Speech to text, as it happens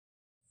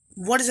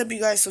What is up, you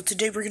guys? So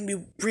today we're going to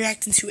be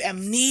reacting to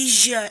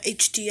Amnesia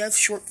HTF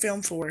short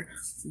film for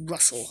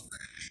Russell.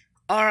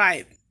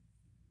 Alright,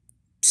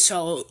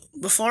 so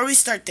before we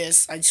start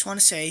this, I just want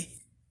to say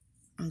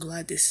I'm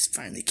glad this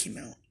finally came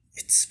out.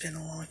 It's been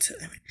a long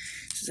time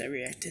since I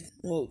reacted.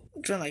 Well,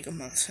 it's been like a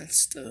month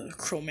since the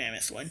Crow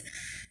Mammoth one.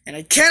 And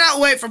I cannot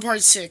wait for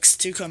part 6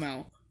 to come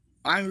out.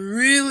 I'm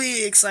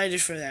really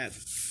excited for that.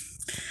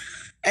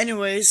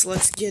 Anyways,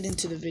 let's get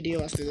into the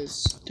video after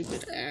this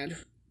stupid ad.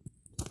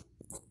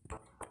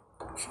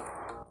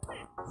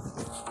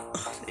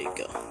 There you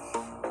go.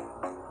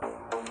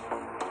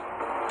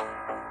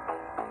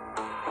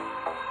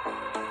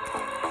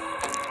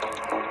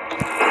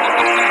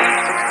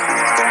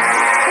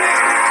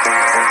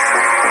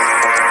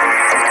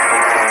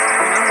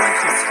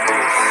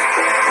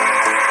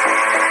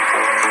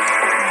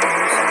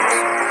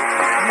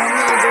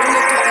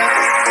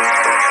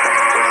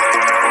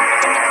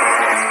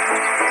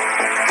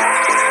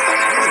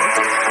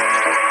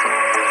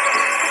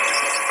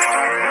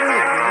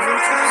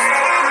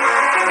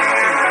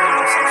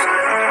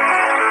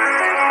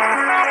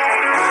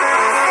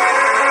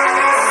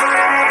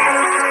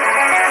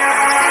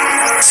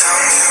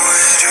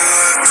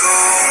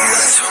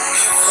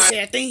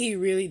 I think he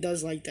really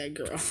does like that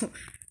girl.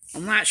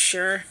 I'm not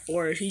sure,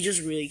 or he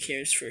just really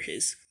cares for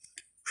his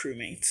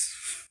crewmates.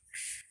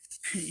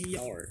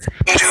 Yard.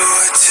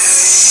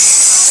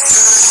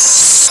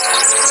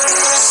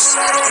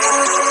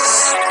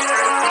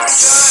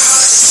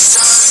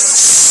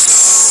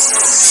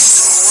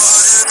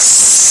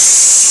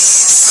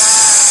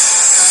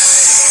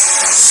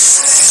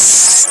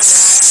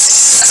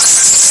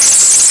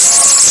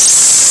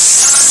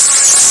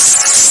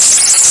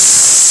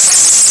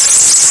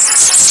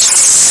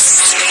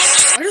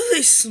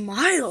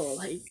 Smile,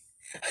 like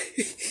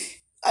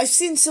I've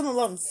seen some of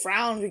them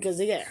frown because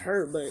they get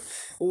hurt, but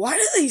why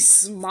do they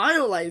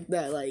smile like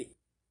that? Like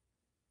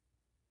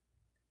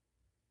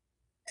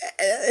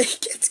it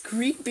gets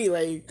creepy.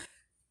 Like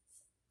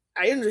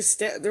I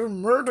understand they're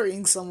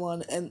murdering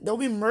someone, and they'll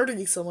be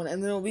murdering someone,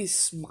 and they'll be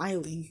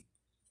smiling.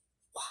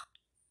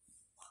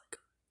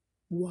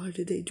 Why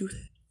did they do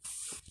that?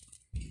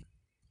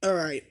 All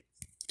right.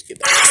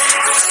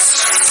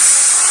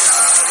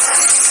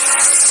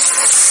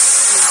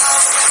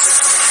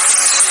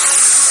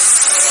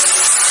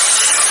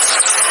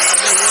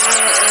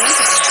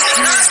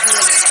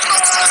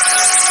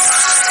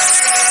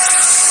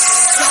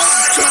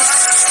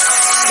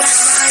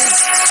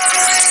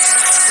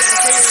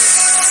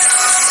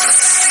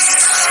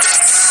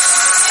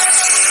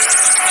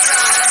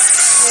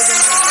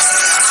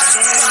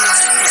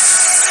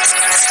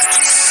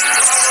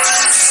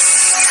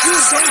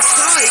 Don't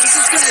try, this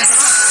is gonna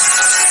die.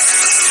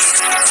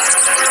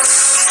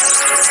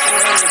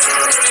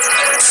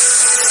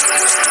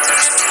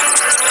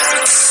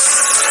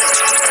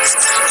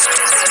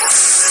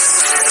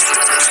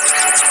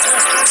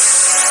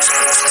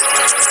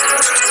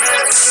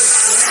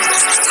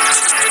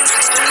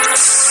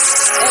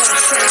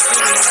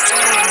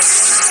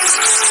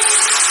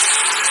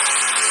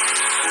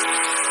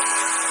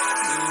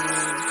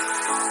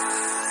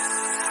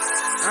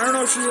 I don't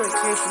know if she's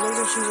okay. She looks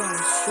like she's on the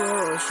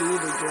shore or she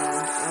either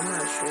drowned. I'm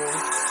not sure.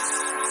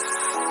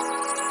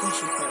 I think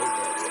she's probably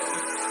dead, yeah.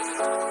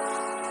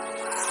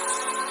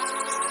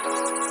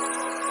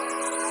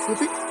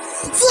 Flippy?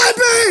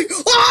 Flippy!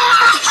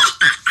 Oh!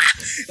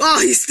 Oh,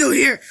 he's still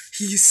here.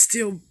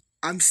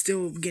 I'm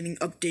still getting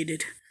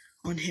updated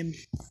on him.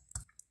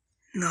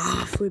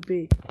 No,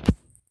 Flippy.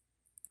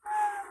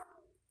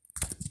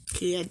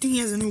 Okay, I think he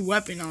has a new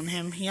weapon on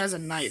him. He has a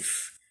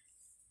knife.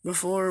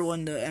 Before,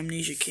 when the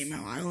Amnesia came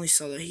out, I only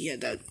saw that he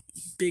had that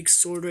big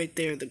sword right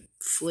there, the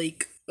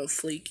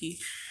flaky,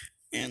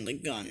 and the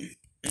gun.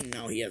 And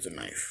now he has a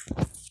knife,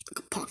 like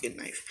a pocket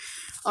knife.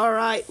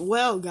 Alright,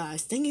 well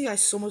guys, thank you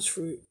guys so much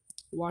for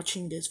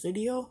watching this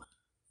video.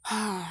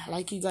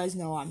 Like you guys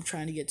know, I'm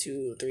trying to get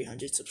to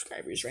 300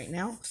 subscribers right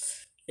now.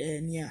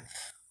 And yeah.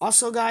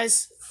 Also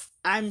guys,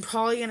 I'm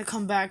probably going to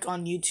come back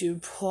on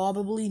YouTube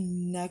probably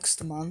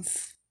next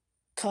month.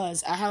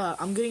 Because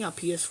I'm getting a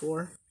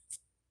PS4.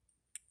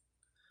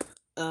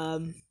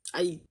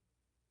 I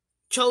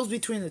chose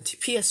between the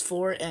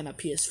PS4 and a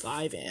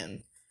PS5,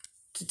 and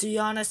to be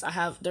honest,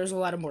 there's a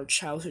lot of more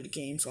childhood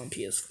games on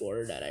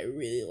PS4 that I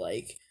really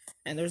like,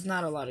 and there's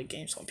not a lot of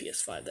games on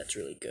PS5 that's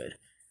really good.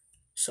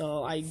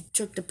 So I'm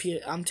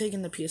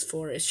taking the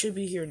PS4. It should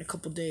be here in a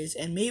couple days,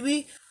 and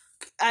maybe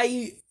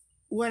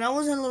when I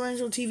was in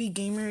Lorenzo TV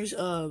Gamer's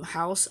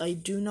house, I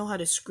do know how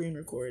to screen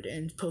record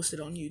and post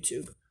it on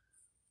YouTube.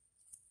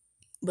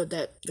 But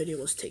that video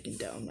was taken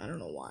down. I don't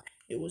know why.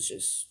 It was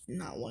just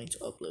not wanting to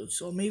upload.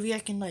 So maybe I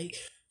can like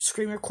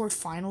screen record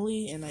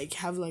finally and like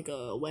have like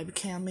a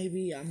webcam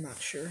maybe. I'm not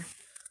sure.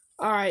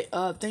 Alright,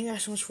 thank you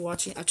guys so much for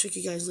watching. I'll check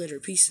you guys later.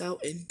 Peace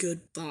out and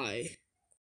goodbye.